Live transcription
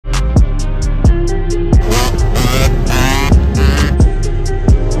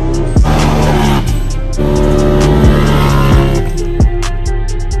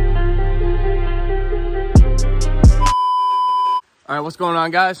going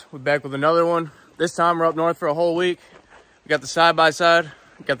on, guys? We're back with another one. This time we're up north for a whole week. We got the side-by-side.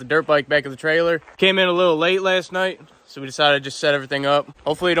 We got the dirt bike back at the trailer. Came in a little late last night, so we decided to just set everything up.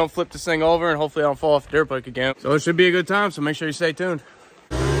 Hopefully I don't flip this thing over, and hopefully I don't fall off the dirt bike again. So it should be a good time, so make sure you stay tuned.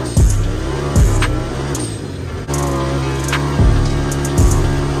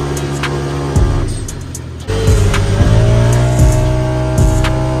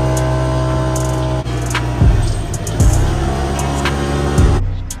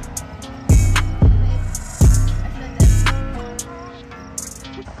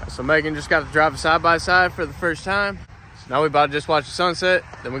 So Megan just got to drive a side-by-side for the first time. So now we're about to just watch the sunset.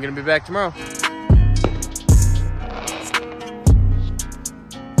 Then we're going to be back tomorrow.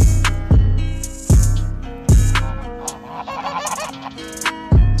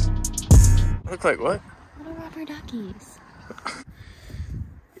 Look like what? Little rubber duckies.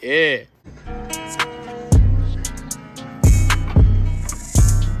 Yeah.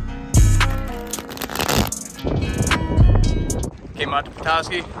 Came out to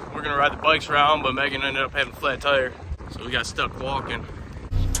Petoskey. We're gonna ride the bikes around, but Megan ended up having a flat tire, so we got stuck walking.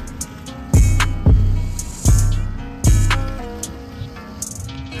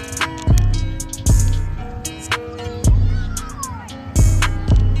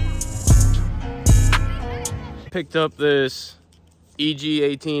 Picked up this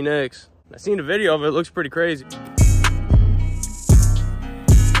EG18X. I seen a video of it. It looks pretty crazy.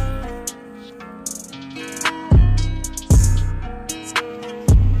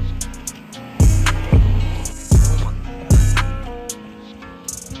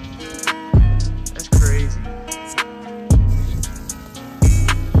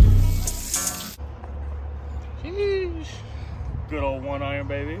 Good old 1-iron,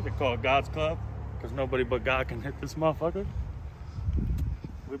 baby. They call it God's Club because nobody but God can hit this motherfucker.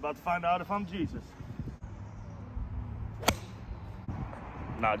 We're about to find out if I'm Jesus.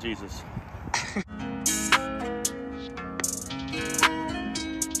 Not Jesus.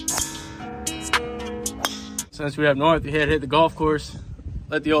 Since we have north, you had to hit the golf course.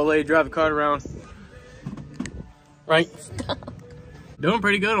 Let the old lady drive the cart around. Right? Doing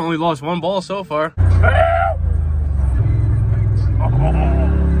pretty good. Only lost one ball so far.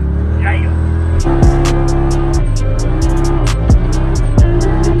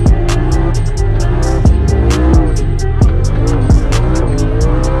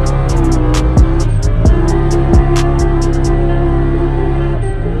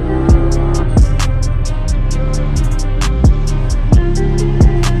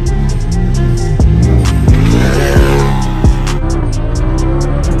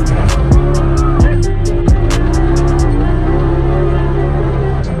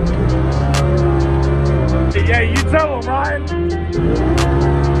 Yeah, you tell him, Ryan.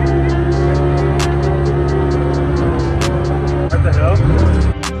 What the hell?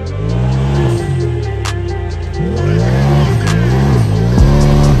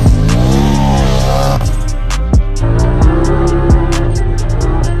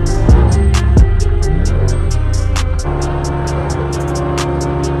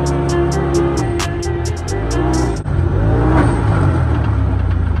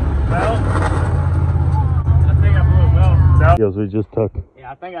 We just took.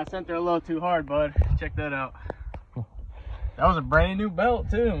 Yeah, I think I sent her a little too hard, bud. Check that out. That was a brand new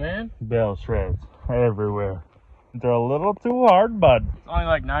belt too, man. Bell shreds everywhere. They're a little too hard, bud. It's only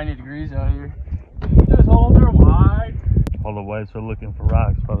like 90 degrees out here. These holes are wide. All the wives are looking for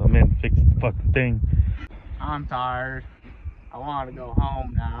rocks for the men to fix the fucking thing. I'm tired. I want to go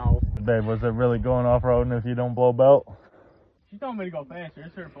home now. Babe, was it really going off-roading if you don't blow belt? She told me to go faster.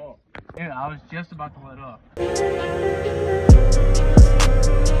 It's her fault. Yeah, I was just about to let up.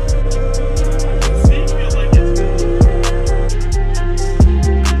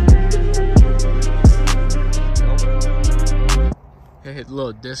 Hey, hit a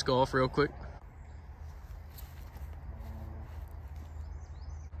little disc golf real quick.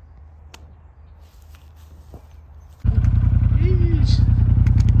 Yeesh.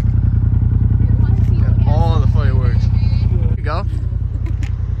 Got all the fireworks. Here you go.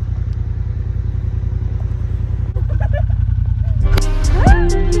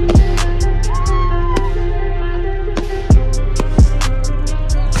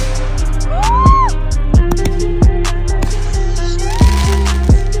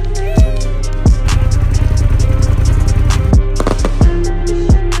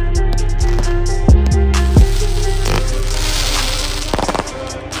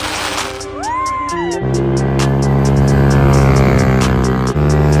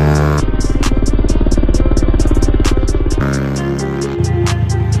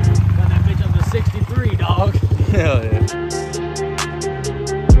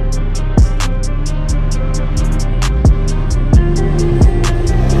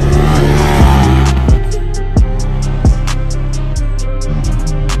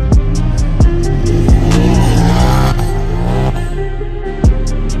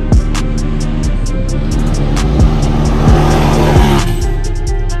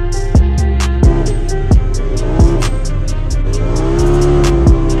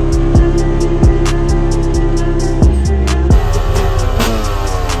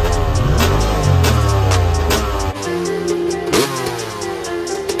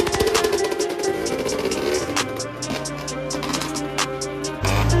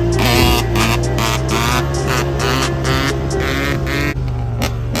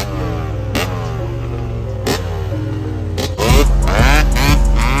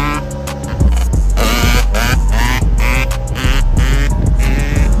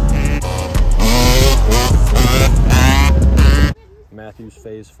 Matthews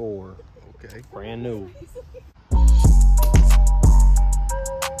Phase 4. Okay. Brand new.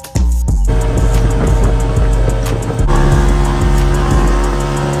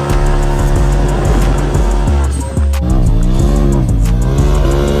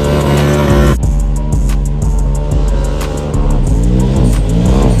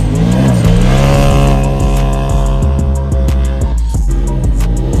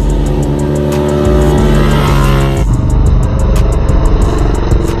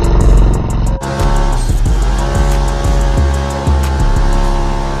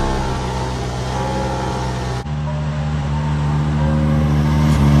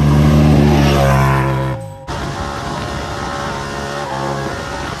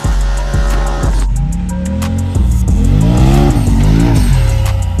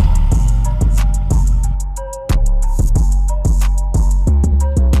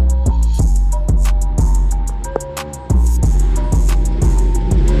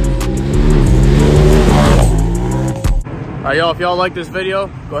 Alright, y'all, if y'all like this video,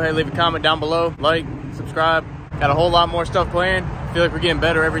 go ahead and leave a comment down below. Like, subscribe. Got a whole lot more stuff planned. I feel like we're getting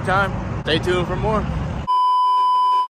better every time. Stay tuned for more.